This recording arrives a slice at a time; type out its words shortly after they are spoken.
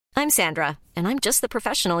I'm Sandra, and I'm just the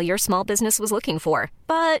professional your small business was looking for.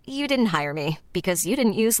 But you didn't hire me because you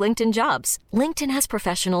didn't use LinkedIn Jobs. LinkedIn has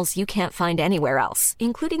professionals you can't find anywhere else,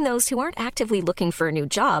 including those who aren't actively looking for a new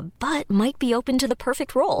job, but might be open to the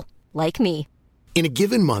perfect role, like me. In a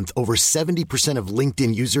given month, over 70% of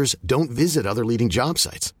LinkedIn users don't visit other leading job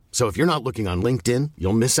sites. So if you're not looking on LinkedIn,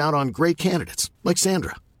 you'll miss out on great candidates like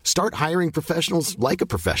Sandra. Start hiring professionals like a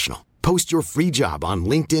professional. Post your free job on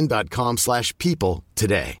linkedin.com/people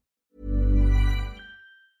today.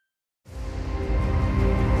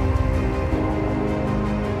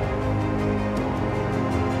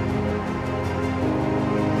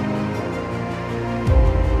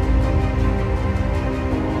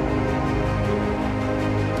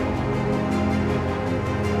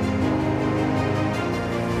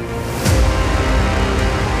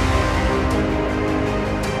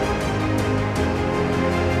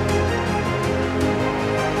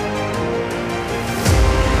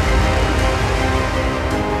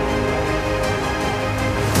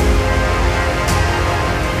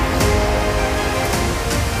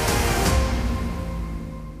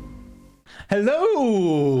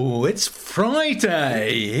 Hello, it's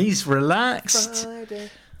Friday. He's relaxed.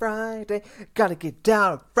 Friday, gotta get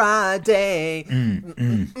down on Friday.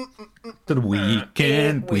 To the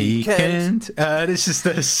weekend. This is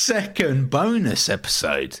the second bonus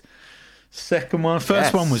episode. Second one.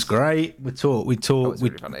 First one was great. We really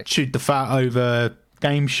chewed the fat over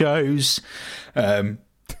game shows.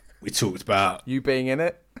 We talked about you being in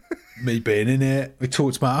it. Me being in it. We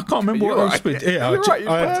talked about. I can't remember what else. But yeah,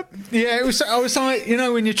 it was. I was like,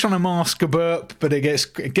 when you're trying to mask a burp, but it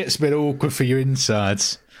gets a bit awkward for your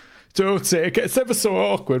insides. It gets ever so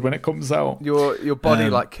awkward when it comes out. Your body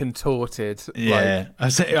contorted. Yeah,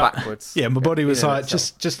 backwards. Yeah, my body was like,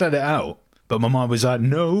 just let it out. But my mind was like,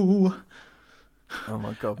 no. Oh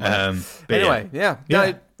my god. Anyway, yeah.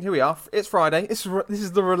 No, here we are. It's Friday. This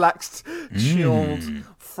is the relaxed, chilled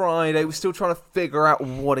Friday. We're still trying to figure out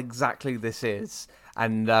what exactly this is,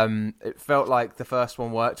 and it felt like the first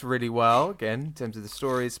one worked really well. Again, in terms of the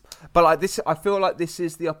stories, but this, I feel like this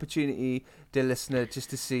is the opportunity, dear listener, just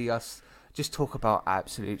to see us just talk about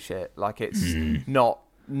absolute shit. Like it's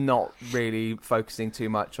not really focusing too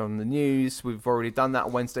much on the news. We've already done that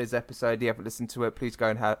on Wednesday's episode. If you haven't listened to it, please go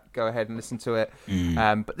ahead and listen to it.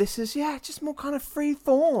 But this is just more kind of free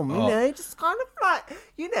form, just kind of like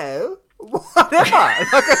whatever.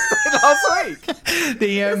 Like I said last week,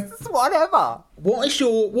 just whatever. What's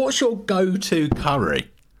your go-to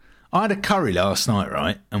curry? I had a curry last night,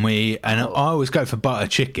 right? And I always go for butter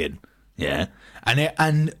chicken,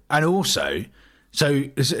 and also. So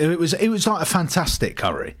it was like a fantastic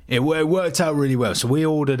curry. It worked out really well. So we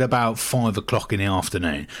ordered about 5 o'clock in the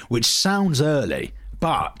afternoon, which sounds early,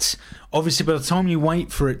 but obviously by the time you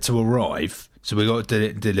wait for it to arrive, so we got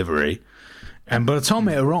delivery, and by the time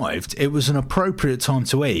it arrived, it was an appropriate time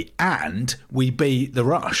to eat, and we beat the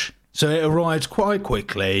rush. So it arrived quite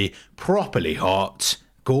quickly, properly hot,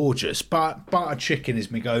 gorgeous. But butter chicken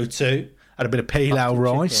is my go-to. Had a bit of pilau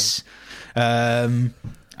rice.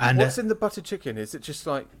 And what's in the butter chicken? Is it just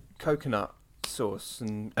like coconut sauce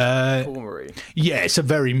and cornmeal? Yeah, it's a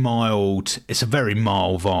very mild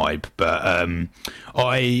vibe. But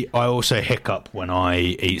I also hiccup when I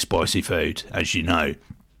eat spicy food, as you know.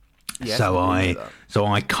 Yes, so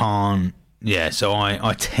I can't. Yeah, so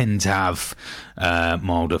I tend to have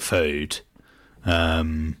milder food.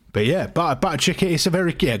 But yeah, butter chicken. It's a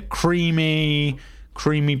very creamy,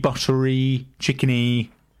 buttery, chickeny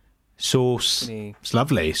sauce. It's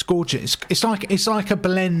lovely. It's gorgeous. It's like a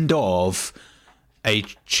blend of a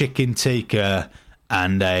chicken tikka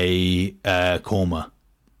and a korma.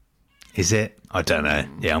 Is it? I don't know.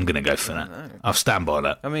 Yeah, I'm gonna go for that. I'll stand by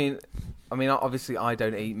that. I mean, obviously I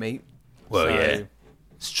don't eat meat. Well, so yeah,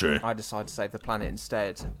 it's true. I decided to save the planet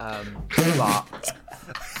instead. But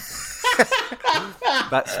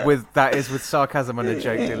that is with sarcasm and a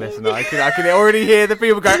joke, dear listener. I can already hear the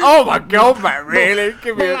people going, "Oh my god, Matt, really?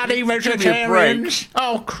 Give me a break!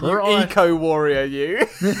 Oh, you eco warrior, you."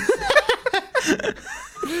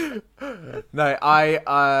 No, I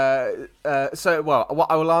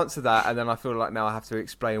will answer that, and then I feel like now I have to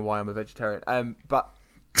explain why I'm a vegetarian. But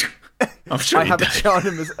I'm sure I have a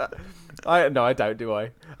chana. I don't, do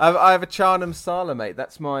I? I have a chana masala, mate.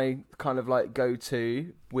 That's my kind of like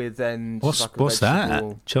go-to. With then what's that?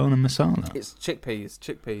 Chana masala. It's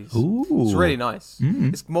chickpeas. Ooh, it's really nice.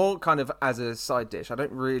 It's more kind of as a side dish. I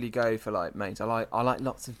don't really go for like mains. I like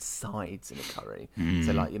lots of sides in a curry.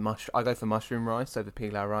 So like your I go for mushroom rice over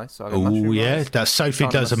pilau rice. So I go mushroom rice. That Sophie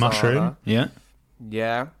does a mushroom. Yeah.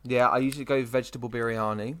 I usually go vegetable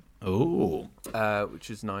biryani. Oh. Which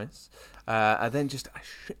is nice. And then just a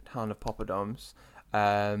shit ton of poppadoms.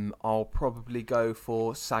 I'll probably go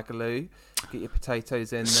for sagaloo. Get your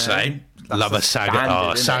potatoes in there. Same. That's Love a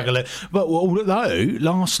sagaloo. But although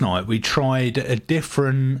last night we tried a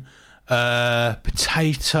different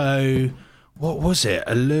potato. What was it?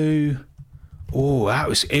 Aloo. Oh,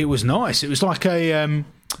 it was nice. It was like a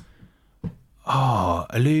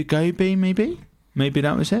aloo gobi, maybe. Maybe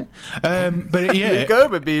that was it. But yeah,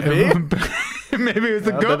 gobi, baby. Maybe it was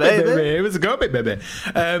a gobi, baby. It was a gobi, baby.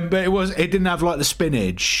 But it didn't have like the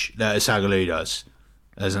spinach that a sagaloo does.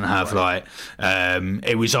 It doesn't have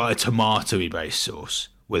it was like a tomato-y based sauce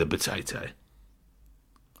with a potato.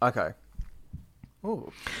 Okay.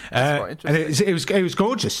 Oh, that's quite interesting. And it was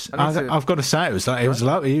gorgeous. I've got to say, it was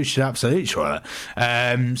lovely. You should absolutely try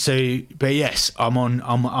that. But yes,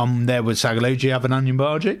 I'm there with sagaloo. Do you have an onion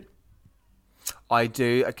bhaji? I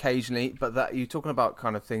do occasionally, but that you're talking about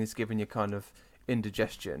kind of things giving you kind of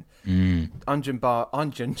indigestion. Onion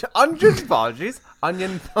bhajis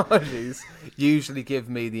usually give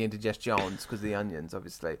me the indigestions because of the onions,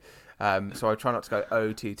 obviously. So I try not to go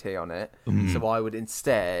OTT on it. So I'd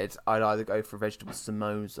either go for a vegetable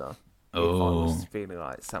samosa if I was feeling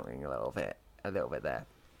like something a little bit there.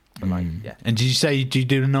 But yeah. And did you say, do you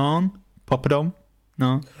do a naan, poppadom?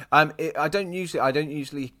 No. I don't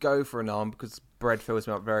usually go for a naan because bread fills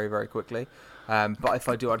me up very, very quickly. But if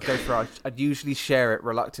I do, I'd usually share it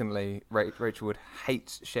reluctantly. Rachel would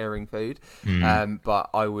hate sharing food, but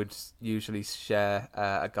I would usually share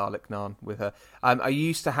a garlic naan with her. I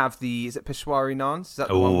used to have is it Peshwari naans? The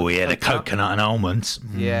coconut and almonds.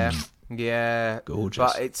 Yeah,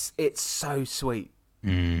 gorgeous. But it's so sweet,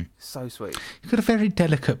 so sweet. You've got a very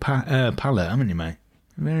delicate palate, haven't you, mate?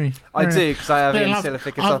 I do, because I have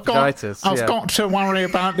eosinophilic esophagitis. I've got to worry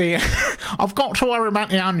about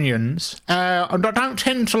the onions, and I don't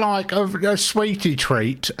tend to like a sweetie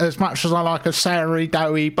treat as much as I like a savoury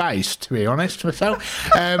doughy base, to be honest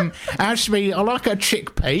myself. Actually, I like a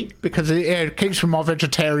chickpea because it keeps from my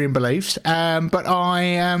vegetarian beliefs. But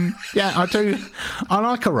I do. I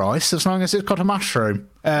like a rice as long as it's got a mushroom.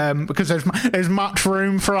 Because there's much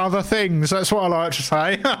room for other things. That's what I like to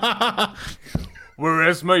say.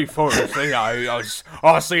 Whereas me, Forrest, I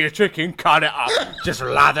see a chicken, cut it up, just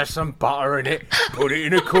lather some butter in it, put it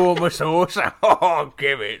in a korma sauce,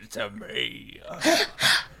 give it to me.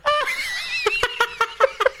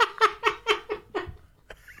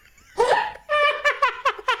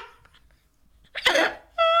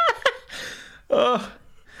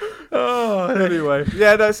 Anyway,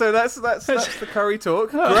 so that's the curry talk.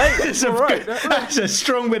 Great, That's a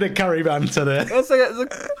strong bit of curry banter there. That's a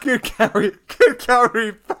good curry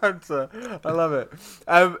banter. I love it.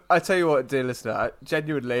 I tell you what, dear listener,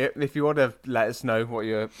 genuinely, if you want to let us know what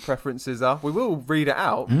your preferences are, we will read it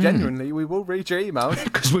out. Genuinely, we will read your emails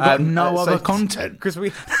because we've got no other content. Because we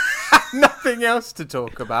have nothing else to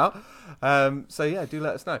talk about. So yeah, do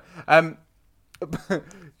let us know.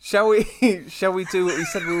 Shall we do what we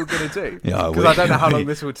said we were going to do? Yeah, because I don't know how long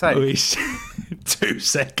this will take. 2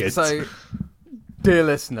 seconds. So, dear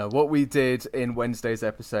listener, what we did in Wednesday's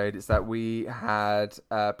episode is that we had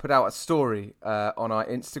put out a story on our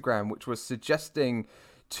Instagram, which was suggesting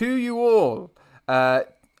to you all an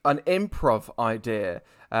improv idea.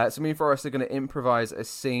 So me and Forrest are going to improvise a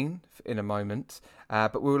scene in a moment,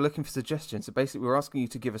 but we were looking for suggestions. So basically, we were asking you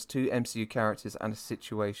to give us 2 MCU characters and a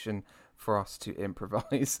situation for us to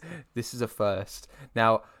improvise. This is a first.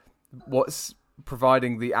 Now, what's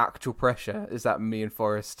providing the actual pressure is that me and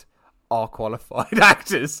Forrest are qualified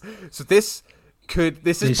actors. So this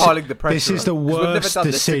is piling the pressure. This is the worst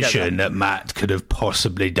decision that Matt could have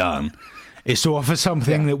possibly done. Is to offer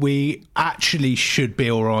something that we actually should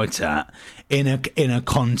be all right at in a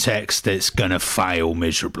context that's going to fail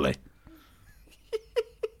miserably.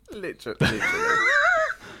 Literally.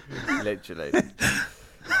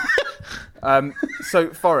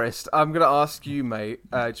 So, Forrest, I'm going to ask you, mate,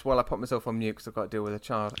 just while I put myself on mute because I've got to deal with a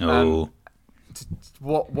child.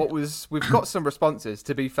 We've got some responses,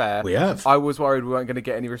 to be fair. We have. I was worried we weren't going to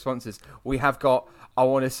get any responses. We have got, I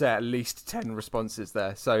want to say, at least 10 responses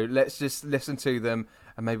there. So let's just listen to them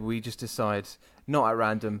and maybe we just decide, not at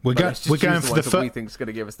random, we're going for the that we think is going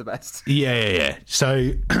to give us the best. Yeah.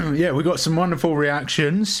 So, we got some wonderful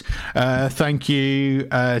reactions. Thank you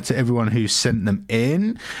to everyone who sent them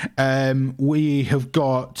in. We have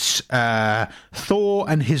got Thor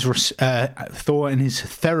and his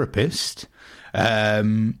therapist.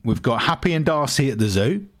 We've got Happy and Darcy at the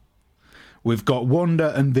zoo. We've got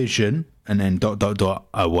Wanda and Vision, and then ...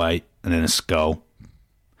 oh wait, and then a skull.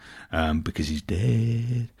 because he's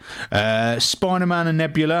dead. Spider-Man and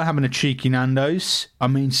Nebula having a cheeky Nando's. I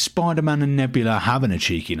mean, Spider-Man and Nebula having a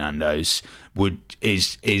cheeky Nando's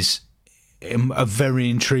is a very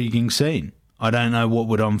intriguing scene. I don't know what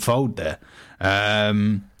would unfold there.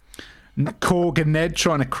 Korg and Ned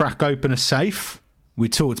trying to crack open a safe. We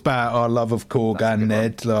talked about our love of Korg and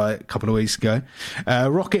Ned like a couple of weeks ago.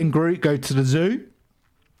 Rocket and Groot go to the zoo.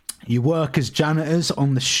 You work as janitors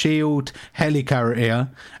on the S.H.I.E.L.D. helicarrier,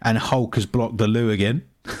 and Hulk has blocked the loo again.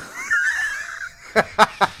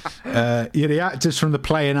 You're the actors from the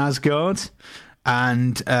play in Asgard,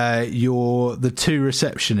 and you're the two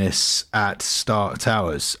receptionists at Stark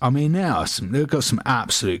Towers. I mean, they've got some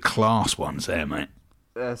absolute class ones there, mate.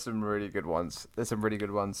 There's some really good ones.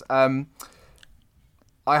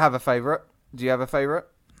 I have a favourite. Do you have a favourite?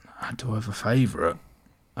 I do have a favourite.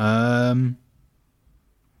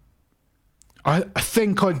 I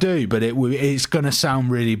think I do, but it's going to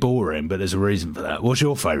sound really boring, but there's a reason for that. What's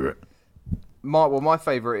your favourite? My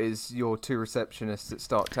favourite is your two receptionists at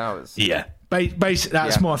Stark Towers. Yeah. Basically,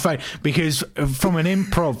 that's my favourite, because from an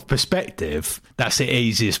improv perspective, that's the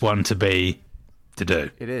easiest one to do.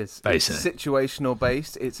 It is. Basically. It's situational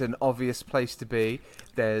based. It's an obvious place to be.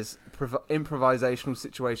 There's improvisational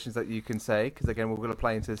situations that you can say, because again, we're going to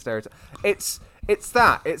play into the stereotype. It's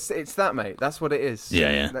that, mate. That's what it is.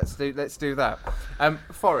 Yeah. Let's do that.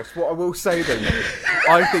 Forrest, what I will say then,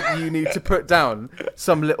 I think you need to put down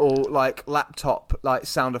some little like laptop like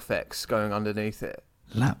sound effects going underneath it.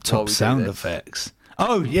 Laptop sound effects.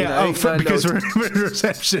 Oh yeah, because we're in a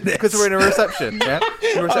reception. Because we're in a reception, yeah.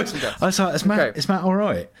 A reception desk. I was like, is Matt all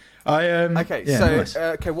right? Okay, yeah, so nice.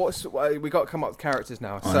 we got to come up with characters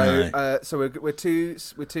now. So we're two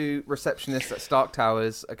receptionists at Stark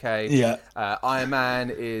Towers. Okay. Yeah. Iron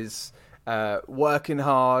Man is working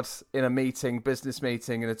hard in a business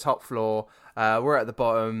meeting in the top floor. We're at the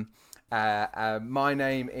bottom. My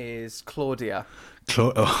name is Claudia.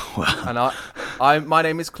 And my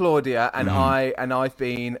name is Claudia, and I've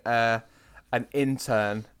been an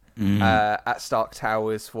intern at Stark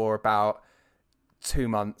Towers for about 2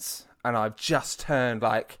 months, and I've just turned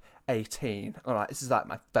like 18. I'm like, this is like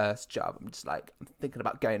my first job. I'm thinking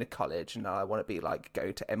about going to college, and I want to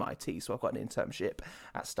go to MIT, so I've got an internship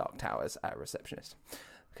at Stark Towers as a receptionist.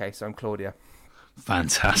 Okay, so I'm Claudia.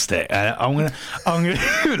 Fantastic. I'm gonna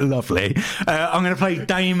lovely. I'm gonna play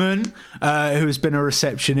Damon, who has been a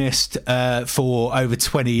receptionist for over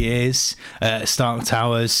 20 years at Stark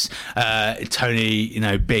Towers. Tony,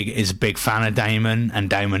 is a big fan of Damon, and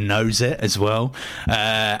Damon knows it as well.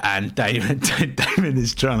 And Damon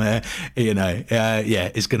is trying to,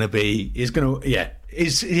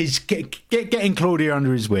 he's getting Claudia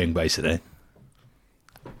under his wing, basically.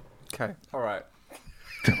 Okay, all right.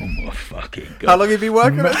 Oh my fucking god! How long have you been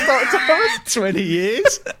working at Stark Towers? 20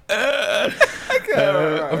 years. Okay,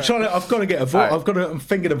 I'm trying to. I've got to get a voice. I'm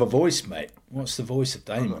thinking of a voice, mate. What's the voice of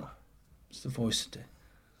Damon? What's the voice of Damon?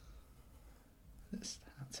 That's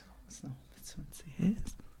not 20 years.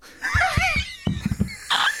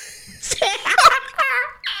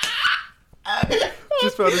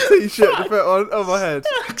 Just found a t-shirt to put on my head.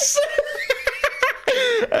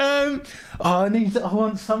 I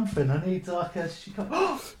want something. I need like a.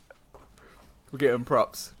 We're getting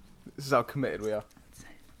props. This is how committed we are.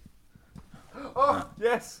 Oh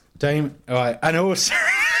yes, Damon. All right, and also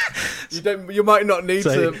you might not need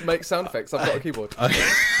to make sound effects. I've got a keyboard. Okay.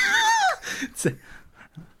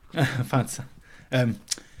 Fancy.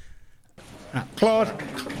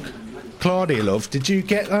 Claudia, love, did you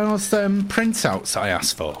get those printouts I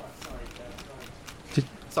asked for?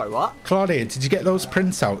 Sorry, what? Claudia, did you get those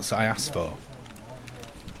printouts I asked for?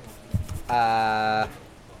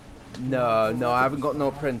 No, I haven't got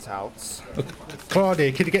no printouts.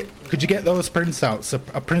 Claudia, could you get those printouts?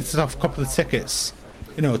 I printed off a couple of tickets.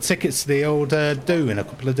 Tickets to the old do in a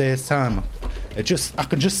couple of days' time. I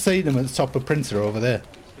can just see them at the top of the printer over there.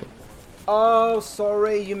 Oh,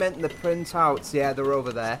 sorry, you meant the printouts. Yeah, they're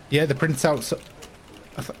over there. Yeah, the printouts.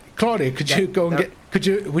 Claudia, could you go and get?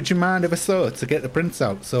 Would you mind if I saw to get the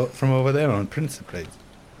printouts from over there on printer, please?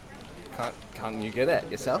 Can't you get it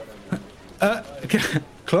yourself?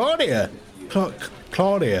 Claudia,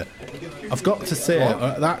 I've got to say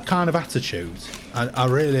that kind of attitude.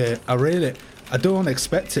 I don't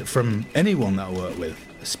expect it from anyone that I work with,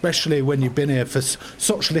 especially when you've been here for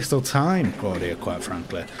such little time, Claudia. Quite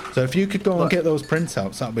frankly, so if you could go and get those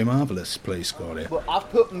printouts, that'd be marvellous, please, Claudia. Well, I've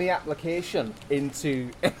put my application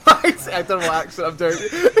into. I don't know what accent I'm doing.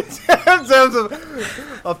 In terms of,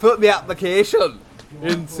 I've put my application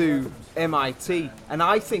into MIT, and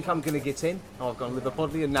I think I'm going to get in. Oh, I've gone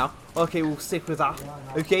Liverpudlian now. Okay, we'll stick with that.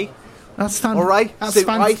 Okay, That's fine. All right. That's so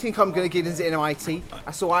fine. I think I'm going to get into MIT.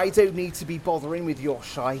 So I don't need to be bothering with your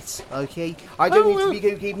shite. Okay. I don't need to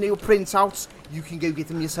be giving your printouts. You can go get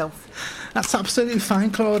them yourself. That's absolutely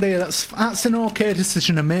fine, Claudia. That's an okay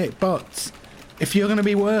decision to make. But if you're going to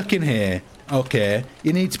be working here, okay,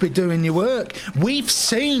 you need to be doing your work. We've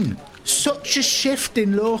seen such a shift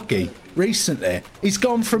in Loki recently. He's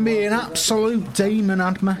gone from being an absolute demon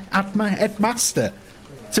headmaster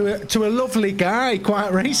to a lovely guy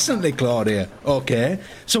quite recently, Claudia. Okay,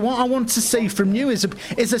 so what I want to see from you is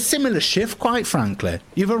a similar shift. Quite frankly,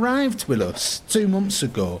 you've arrived with us 2 months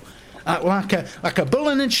ago, at like a bull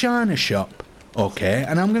in a china shop. Okay,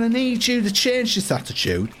 and I'm going to need you to change this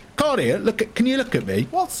attitude. Claudia, can you look at me?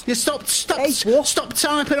 What? You stop Hey, what? stop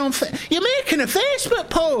typing on. You're making a Facebook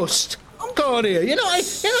post. Claudia, you're not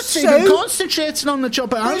even concentrating on the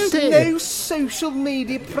job at hand here. There's no social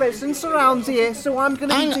media presence around here, so I'm going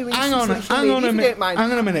to be doing some social media.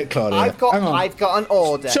 Hang on a minute, Claudia. I've got an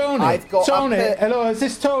order. Tony, hello, is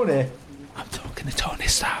this Tony? I'm talking to Tony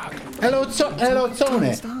Stark. Hello,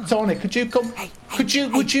 Tony. Tony, could you come? Hey, would you?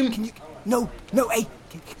 No, hey,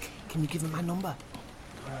 can you give him my number?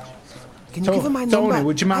 Can you give him my number? Tony,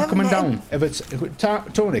 would you mind coming down?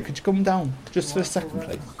 Tony, could you come down just for a second,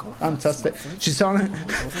 please? Fantastic. She's on it.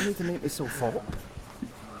 I need to make myself up.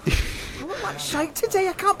 I look like shite today.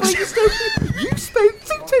 I can't believe you spoke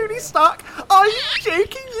to Tony Stark. Are you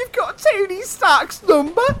joking? You've got Tony Stark's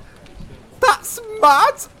number? That's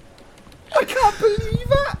mad. I can't believe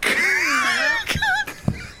it.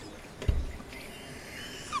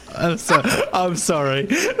 I'm sorry.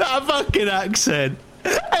 That fucking accent.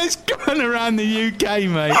 It's going around the UK,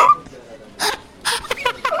 mate.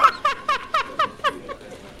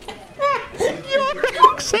 Your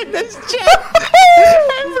accent has changed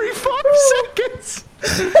every 5 seconds.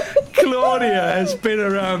 Claudia has been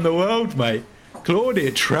around the world, mate. Claudia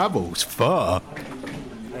travels far.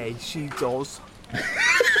 Hey, she does.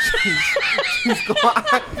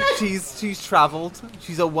 She's travelled.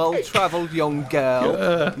 She's a well-travelled young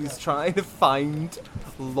girl who's trying to find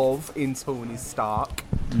love in Tony Stark.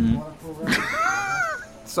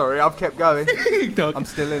 Sorry, I've kept going. I'm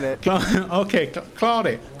still in it. Okay,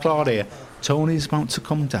 Claudia. Tony's about to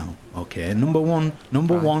come down. Okay, number one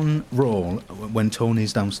rule when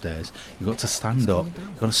Tony's downstairs, you've got to stand up.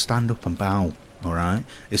 You've got to stand up and bow. All right,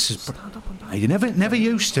 this is you never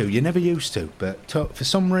used to, but for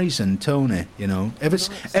some reason, Tony, you know, ever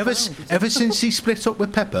since he split up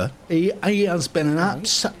with Pepper, he has been an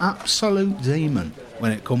absolute demon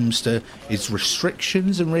when it comes to his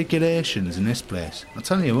restrictions and regulations in this place. I'll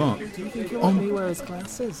tell you what. Do you think he'll let me wear his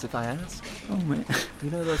glasses if I ask? Oh mate, you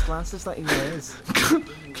know those glasses that he wears.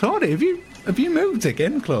 Claudia, have you moved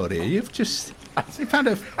again, Claudia? You've had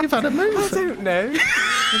a move. I don't know.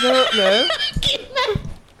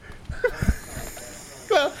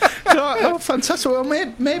 Oh, fantastic. Well,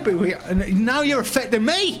 maybe now you're affecting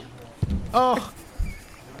me. Oh,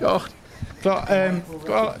 God. Claudia,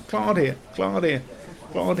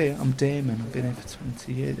 I'm Damon. I've been here for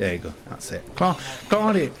 20 years. There you go. That's it.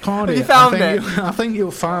 Claudia. You found it. I think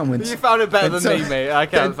you'll find You found it better than me, mate. I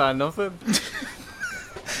can't find nothing.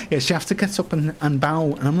 Yes, you have to get up and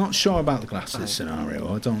bow, and I'm not sure about the glasses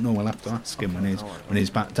scenario. I don't know. We'll have to ask him when he's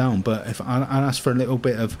back down. But if I'll ask for a little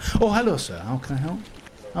bit of, oh, hello, sir. How can I help?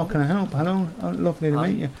 Hello, lovely to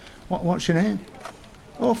meet you. What's your name?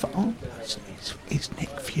 It's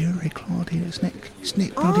Nick Fury, Claudia. It's Nick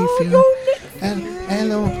bloody Fury. You're Nick Fury.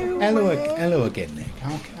 Hello again, Nick.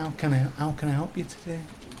 How can I help you today?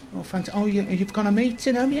 Oh, fantastic. Oh, you've got a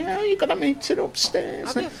meeting, have you? Oh, you've got a meeting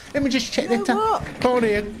upstairs. Let me just check the time.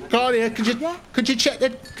 Claudia, could you check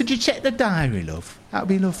the diary, love? That'd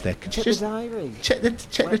be lovely. Could you check the diary? Check the.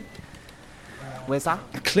 Where's that?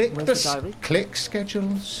 Click the diary? Click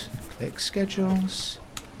schedules. Okay.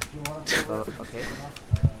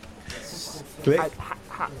 Click.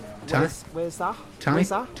 Where's that?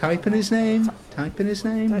 Type in his name.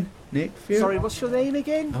 Nick Fury. Sorry, what's your name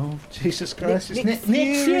again? Oh, Jesus Christ! Nick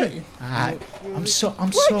Fury. I'm so sorry,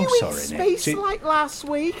 Nick. Were you in space like last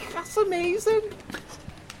week? That's amazing.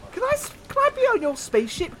 Can I be on your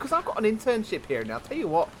spaceship? Because I've got an internship here now. I'll tell you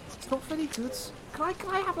what, it's not very good. Can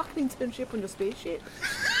I have like an internship on your spaceship?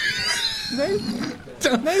 No.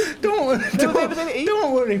 Don't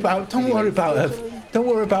worry about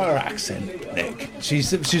her accent, Nick. She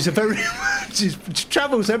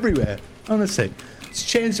travels everywhere. Honestly, it's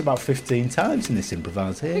changed about 15 times in this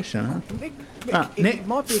improvisation. Nick, it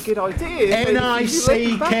might be a good idea.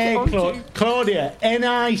 N-I-C-K, Claudia.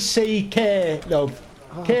 N-I-C-K, love.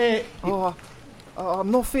 K.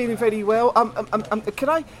 I'm not feeling very well. Can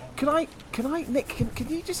I, Nick? Can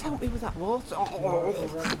you just help me with that water?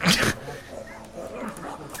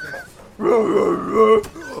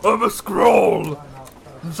 I'm a scroll.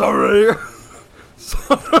 Sorry.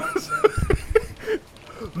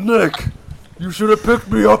 Nick, you should have picked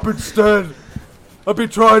me up instead. I've been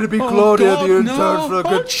trying to be Claudia the intern for a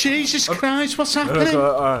good... Jesus Christ, what's happening?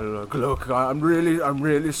 Look, I'm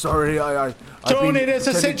really sorry. Tony, there's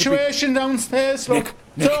a situation downstairs. Look.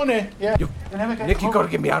 Nick, Tony, yeah. Nick, you gotta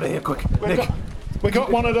get me out of here quick. We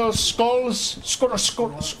got one of those skulls.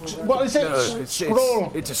 What is it? No,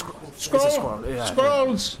 Scroll. It's a scroll. Yeah,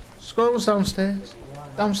 Scrolls downstairs.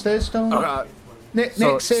 Downstairs, Tony.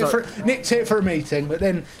 Nick's here for a meeting, but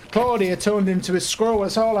then Claudia turned into a scroll.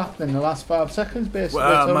 That's all happened in the last 5 seconds, basically.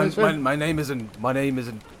 Well, my name isn't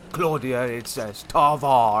Claudia. It says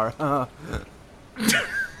Tavar.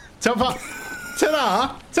 Tavar.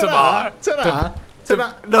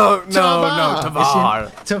 No,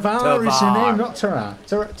 Tavar. Tavar is your name, not Tara.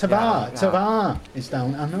 Tavar is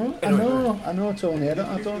down. I know, Tony. I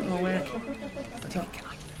don't know where.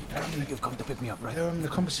 You've come to pick me up, right? They're having a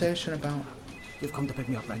conversation about. You've come to pick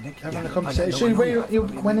me up, right, Nick? Having a conversation.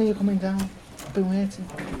 When are you coming down? I've been waiting.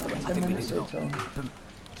 10 minutes, Tony.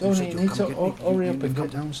 Tony, you need to hurry up and get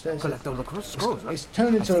downstairs. Collect all the scrolls, right? It's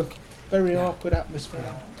turned into a very awkward atmosphere.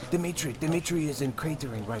 Dimitri is in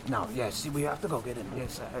catering right now. Yes, we have to go get him.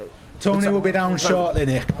 Yes. Tony will be down shortly,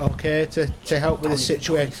 Nick. Okay, to help with the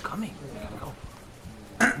situation. He's coming. We gotta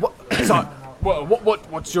go. What? Sorry.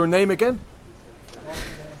 What's your name again?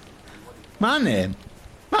 My name.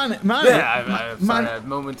 Yeah, I've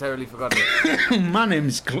momentarily forgotten it. my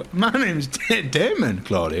name's Damon,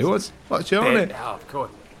 Claudia. What's your name? Yeah, of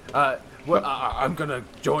course. I'm gonna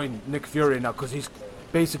join Nick Fury now because he's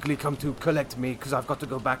basically come to collect me because I've got to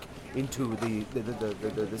go back into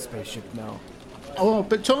the spaceship now. Oh,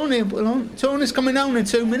 but Tony's coming down in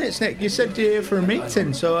 2 minutes, Nick. You said you're here for a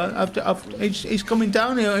meeting, so he's coming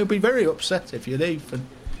down here. He'll be very upset if you leave, and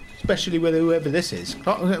especially with whoever this is.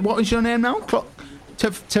 What is your name now?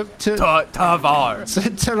 Tavar.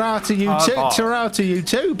 Tara to you too. Tara to you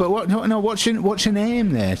too. But what's your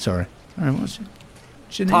name there? Sorry. What's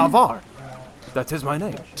your name? Tavar. That is my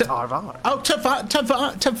name. Tavar. Oh, Tavar,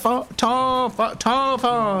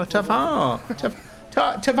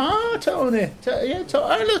 Tony.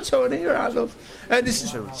 Hello, Tony. You're right, love. This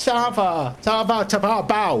is Tavar.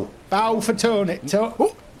 Bow for Tony.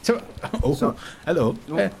 Hello.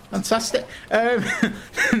 Fantastic.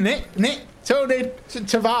 Nick. Tony,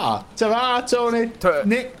 Tavar, Tony,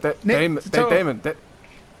 Nick,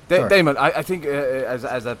 Damon. I think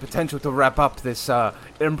as a potential to wrap up this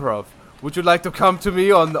improv, would you like to come to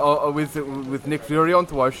me with Nick Fury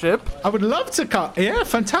onto our ship? I would love to come. Yeah,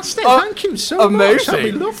 fantastic. Thank you so much.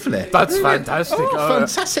 That'd be lovely. That's fantastic.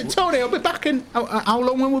 Fantastic. Tony, I'll be back in. How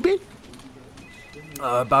long will we be?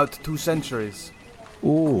 About 2 centuries.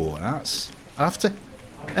 Oh, that's. I have to.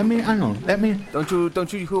 Hang on.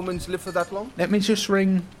 Don't you humans live for that long? Let me just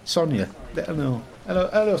ring Sonia. Let her know.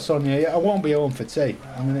 Hello, Sonia. Yeah, I won't be home for tea.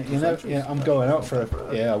 I'm going out for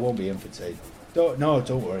I won't be in for tea. Don't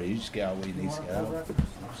worry. You just get out when you need to get out.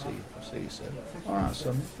 I'll see you soon. All right,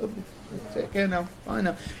 Sonia. Take care now. Bye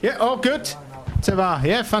now. Yeah, all good. Tavar.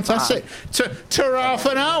 Yeah, fantastic. Tavar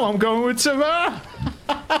for now. I'm going with Tavar.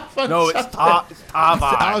 No, it's Tavar.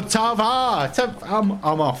 Oh, Tavar.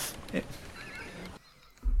 I'm off.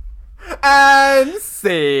 And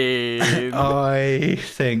scene. I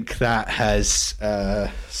think that has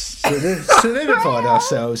solidified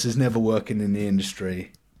ourselves as never working in the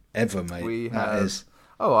industry ever, mate. We have.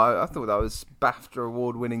 Oh, I thought that was BAFTA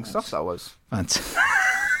award-winning stuff. That was. Fantastic.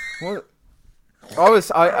 What?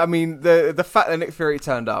 I mean, the fact that Nick Fury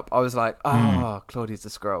turned up, I was like, Claudia's the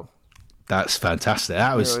scroll. That's fantastic.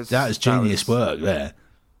 That was genius work there.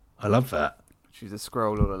 I love that. She's a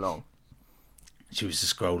scroll all along. She was a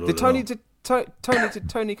scroll all along. Did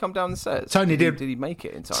Tony come down the stairs? Tony did. Did he make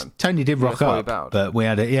it in time? Tony did rock up, but we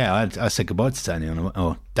had it. Yeah, I said goodbye to Tony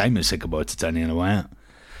Damon said goodbye to Tony on the way out.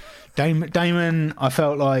 Damon, I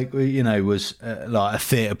felt like was like a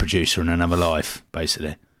theatre producer in another life,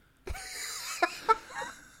 basically.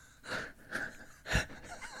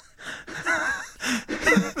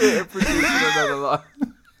 Theatre producer in another life.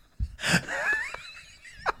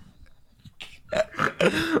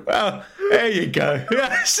 Well, there you go.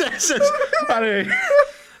 I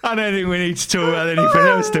don't think we need to talk about anything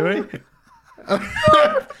else, do we?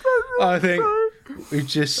 I think we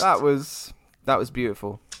just that was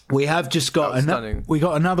beautiful. We have just got we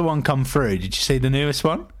got another one come through. Did you see the newest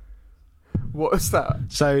one? What is that?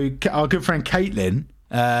 So our good friend Caitlin,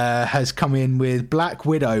 has come in with Black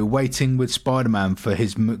Widow waiting with Spider-Man for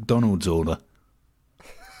his McDonald's order.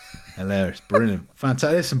 Hilarious. Brilliant.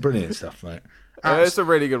 Fantastic. There's some brilliant stuff, mate. There's some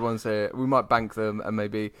really good ones here. We might bank them and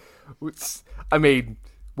maybe... I mean,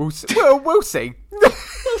 we'll see. We'll see.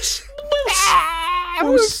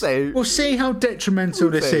 We'll see. We'll see how detrimental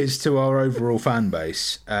this is to our overall fan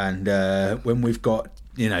base. And when we've got,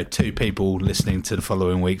 2 people listening to the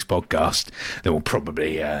following week's podcast, then we'll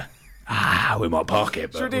probably... we might park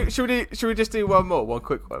it. But Should we just do one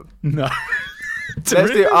quick one? No.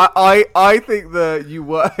 Let's do. I think that you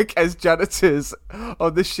work as janitors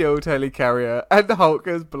on the Shield helicarrier, and Hulk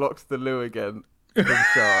has blocked the loo again from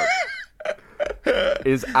Shark.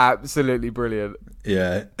 Is absolutely brilliant.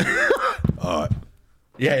 Yeah. All right.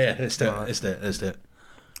 Yeah. Let's do it.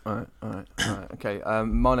 All right. Okay.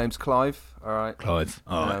 My name's Clive. All right. Clive.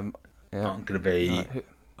 All right. Yeah. I'm gonna be.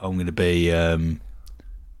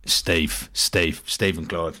 Stephen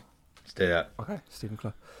Clive. Let's do that. Okay, Stephen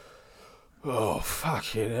Clive. Oh,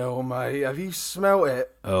 fucking hell, mate. Have you smelt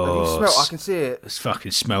it? Oh, I can see it. It's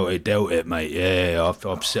fucking smelt it, dealt it, mate. Yeah,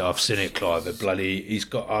 I've seen it, Clive. But bloody, he's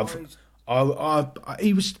got.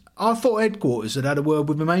 I thought headquarters had a word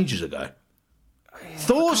with him ages ago.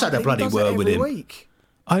 Thor's had a bloody word with him. Week.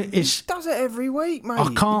 He does it every week, mate.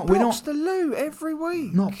 I can't. We're not the loo every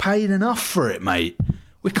week. Not paid enough for it, mate.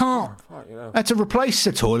 We can't. Had to replace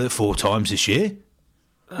the toilet 4 times this year.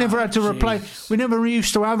 Never had to replace. We never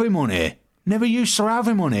used to have him on here. Never used to have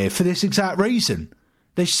him on here for this exact reason.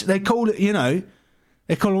 They call it,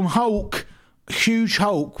 they call him Hulk, huge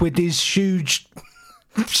Hulk with his huge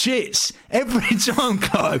shits. Every time,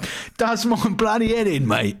 Clive does my bloody head in,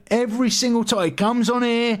 mate. Every single time he comes on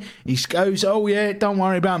here, he goes, "Oh yeah, don't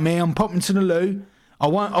worry about me. I'm popping to the loo. I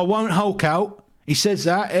won't Hulk out." He says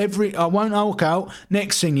that I won't Hulk out.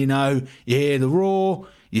 Next thing you know, you hear the roar,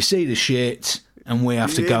 you see the shit, and we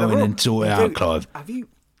have to go in and sort it out, Clive.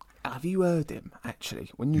 Have you heard him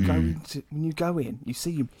actually? When you go in, you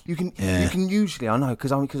see him. You can usually, I know,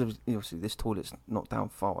 because obviously this toilet's not down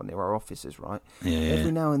far near our offices, right? Yeah.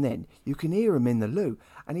 Every now and then you can hear him in the loo,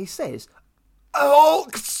 and he says,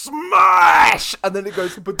 "Hulk smash!" and then it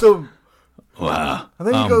goes ba-dum. Wow. And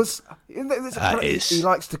then he goes. He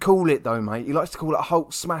likes to call it though, mate. He likes to call it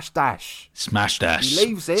Hulk smash dash. Smash dash. He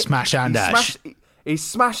leaves it. Smash and dash. He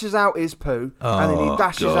smashes out his poo, and then he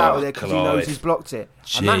dashes out of there because he knows he's blocked it.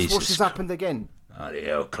 And that's what has happened again. Bloody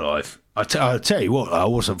hell, Clive. I'll tell you what, I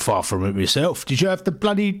wasn't far from it myself. Did you have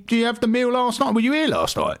the meal last night? Were you here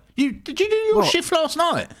last night? Did you do your shift last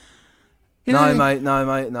night? No, mate, no.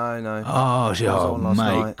 Oh, mate.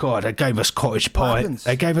 Night. God, they gave us cottage pie.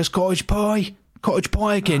 Cottage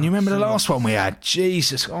pie again. You remember the last one we had?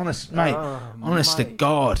 Jesus, honest to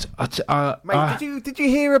God. Did you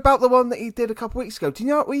hear about the one that he did a couple of weeks ago? Do you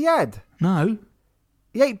know what we had? No.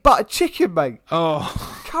 He ate buttered chicken, mate. Oh,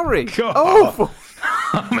 curry. God. Awful.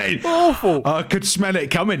 I mean, awful. I could smell it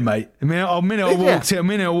coming, mate. The minute I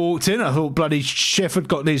walked in, I thought bloody chef had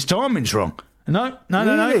got his timings wrong. No.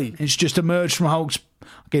 Really? It's just emerged from Hulk's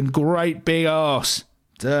fucking great big arse.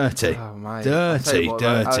 Dirty. Oh, mate. Dirty,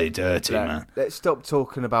 mate. man. Let's stop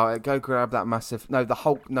talking about it. Go grab that massive... No, the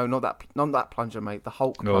Hulk... No, not that plunger, mate. The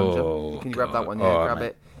Hulk plunger. Can you grab that one? Yeah, grab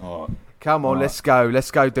it. All right. Come on, let's go.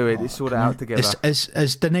 Let's go do it. Let's sort it out together.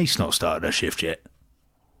 Has Denise not started her shift yet?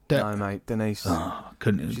 No, mate. Denise.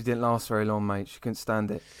 Couldn't. She didn't last very long, mate. She couldn't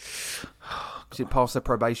stand it. She passed her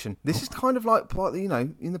probation. This is kind of like,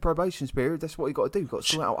 in the probation period, that's what you got to do. You've got to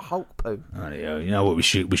sort out Hulk poo. Oh, yeah. You know what? We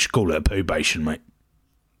should call it a poobation, mate.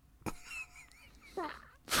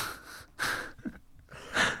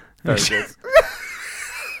 Very good.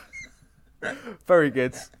 Very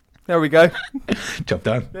good. There we go. Job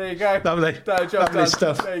done. There you go. Lovely. Job Lovely done.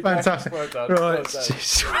 stuff. Fantastic. Well done. Right. Well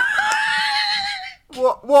done.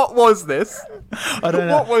 What was this? I don't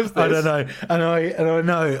know. What was this? I don't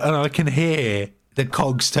know. And I can hear the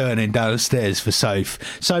cogs turning downstairs for Soph.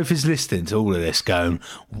 Soph is listening to all of this, going,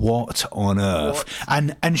 "What on earth?"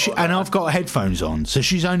 And I've got headphones on, so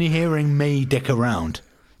she's only hearing me dick around.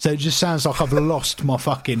 So it just sounds like I've lost my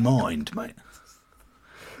fucking mind, mate.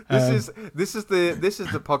 This is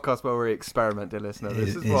the podcast where we experiment, dear listener.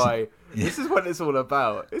 This is what it's all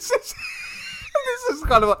about. This is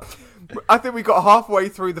kind of like, I think we got halfway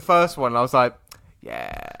through the first one and I was like, yeah.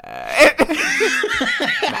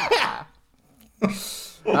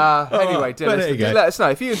 Anyway, dear listener, let us know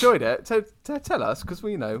if you enjoyed it. Tell us, because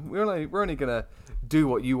we're only gonna do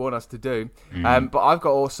what you want us to do. But I've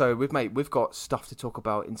got we've got stuff to talk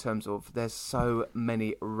about in terms of there's so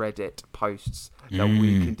many Reddit posts that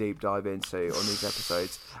we can deep dive into on these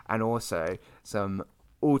episodes, and also some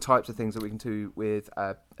all types of things that we can do with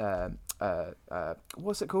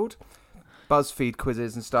what's it called? BuzzFeed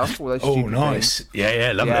quizzes and stuff. All those stupid nice. Things.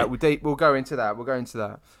 Yeah, lovely. Yeah, we'll go into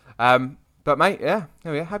that. But mate, yeah,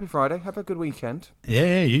 there we are. Happy Friday. Have a good weekend.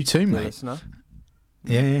 Yeah, you too, mate. Listener.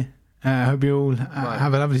 Yeah. I hope you all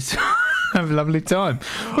have a lovely time. Have a lovely time.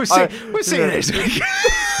 We'll see you next week.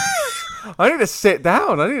 I need to sit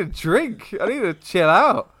down. I need a drink. I need to chill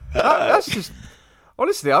out. That's just...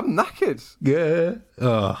 Honestly, I'm knackered. Yeah.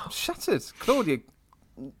 Oh. I'm shattered. Claudia,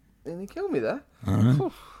 you killed me there.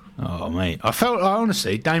 Oh, mate. I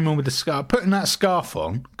honestly, Damon with the scarf, putting that scarf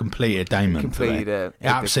on, completed Damon. Completed it.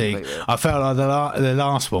 Absolutely. I felt like the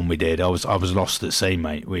last one we did, I was lost at sea,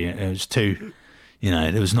 mate. It was too,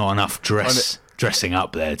 there was not enough dressing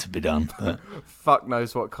up there to be done. But. Fuck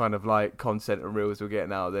knows what kind of like content and reels we're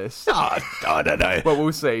getting out of this. I don't know. Well,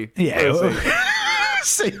 we'll see. Yeah,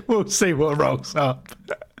 we'll see what rolls up.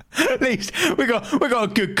 At least we got a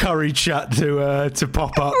good curry chat to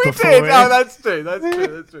pop up. We before did. it. No, that's true. At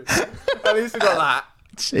least we got that.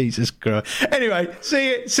 Jesus Christ. Anyway,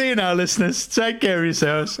 see you now, listeners. Take care of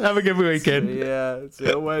yourselves. Have a good weekend. See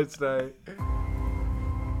you on Wednesday.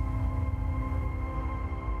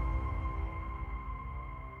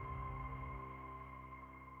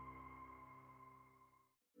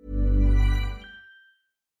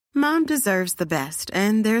 Mom deserves the best,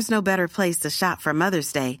 and there's no better place to shop for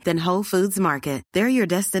Mother's Day than Whole Foods Market. They're your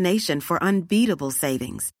destination for unbeatable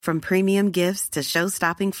savings, from premium gifts to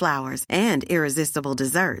show-stopping flowers and irresistible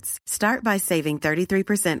desserts. Start by saving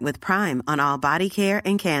 33% with Prime on all body care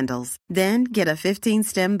and candles. Then get a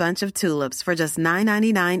 15-stem bunch of tulips for just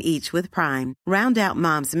 $9.99 each with Prime. Round out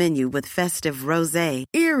Mom's menu with festive rosé,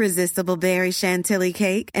 irresistible berry chantilly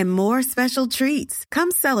cake, and more special treats.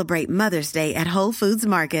 Come celebrate Mother's Day at Whole Foods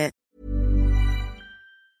Market.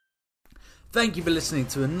 Thank you for listening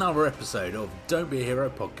to another episode of Don't Be a Hero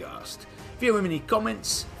podcast. If you have any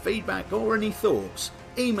comments, feedback or any thoughts,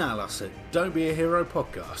 email us at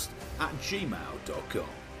don'tbeaheropodcast@gmail.com.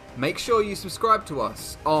 Make sure you subscribe to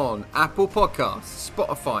us on Apple Podcasts,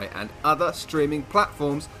 Spotify and other streaming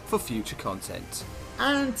platforms for future content.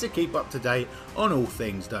 And to keep up to date on all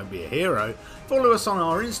things Don't Be a Hero, follow us on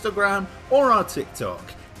our Instagram or our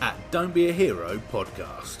TikTok at Don't Be a Hero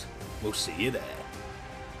podcast. We'll see you there.